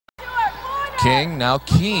King, now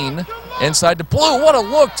Keene, inside to Blue. What a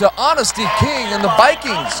look to Honesty King, and the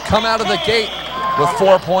Vikings come out of the gate with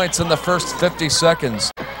 4 points in the first 50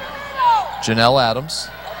 seconds. Janelle Adams,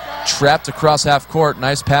 trapped across half court.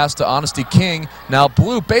 Nice pass to Honesty King. Now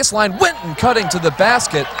Blue, baseline, Winton cutting to the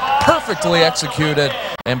basket. Perfectly executed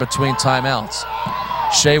in between timeouts.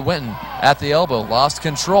 Shea Winton at the elbow, lost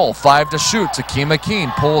control. 5 to shoot. Takima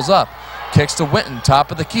Keene pulls up. Kicks to Winton,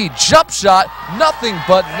 top of the key. Jump shot, nothing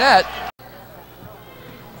but net.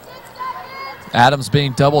 Adams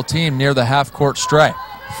being double teamed near the half court stripe.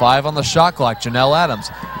 5 on the shot clock. Janelle Adams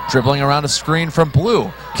dribbling around a screen from Blue.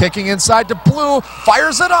 Kicking inside to Blue.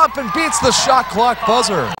 Fires it up and beats the shot clock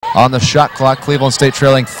buzzer. On the shot clock, Cleveland State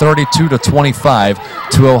trailing 32-25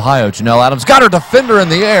 to Ohio. Janelle Adams got her defender in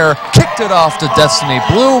the air. Kicked it off to Destiny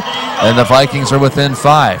Blue. And the Vikings are within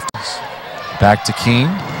 5. Back to Keene,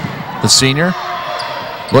 the senior.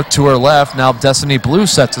 Look to her left. Now Destiny Blue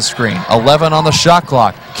sets a screen. 11 on the shot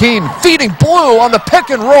clock. Keene feeding Blue on the pick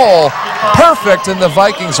and roll. Perfect, and the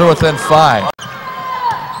Vikings are within 5.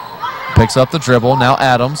 Picks up the dribble. Now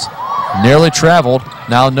Adams. Nearly traveled.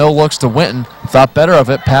 Now no looks to Winton. Thought better of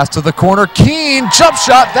it. Pass to the corner. Keene. Jump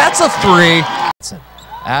shot. That's a 3.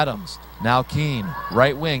 Adams. Now Keene.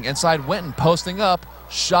 Right wing. Inside Winton. Posting up.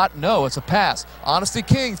 Shot, no, it's a pass. Honesty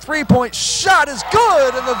King, three-point shot is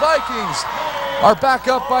good, and the Vikings are back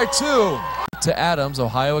up by 2. To Adams,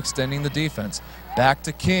 Ohio extending the defense. Back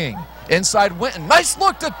to King. Inside Winton, nice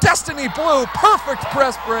look to Destiny Blue, perfect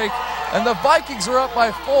press break, and the Vikings are up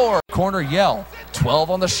by 4. Corner Yell,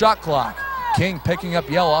 12 on the shot clock. King picking up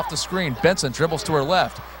Yell off the screen. Benson dribbles to her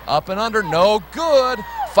left. Up and under, no good.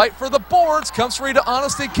 Fight for the boards, comes free to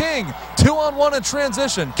Honesty King. 2-on-1 in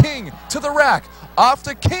transition. King to the rack. Off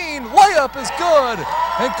to Keene, layup is good,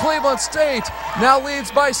 and Cleveland State now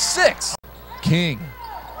leads by 6. King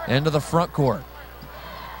into the front court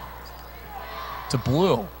to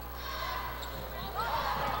Blue.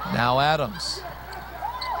 Now Adams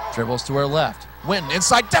dribbles to her left. Winton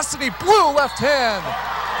inside Destiny Blue, left hand.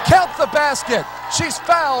 Count the basket. She's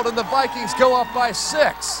fouled, and the Vikings go up by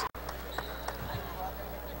 6.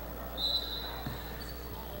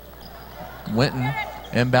 Winton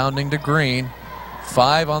inbounding to Green.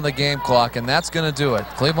 5 on the game clock, and that's going to do it.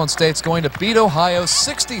 Cleveland State's going to beat Ohio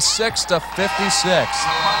 66-56.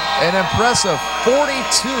 An impressive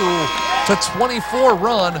 42-24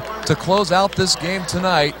 run to close out this game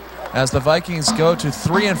tonight as the Vikings go to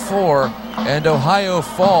 3-4 and Ohio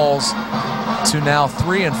falls to now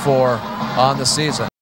 3-4 on the season.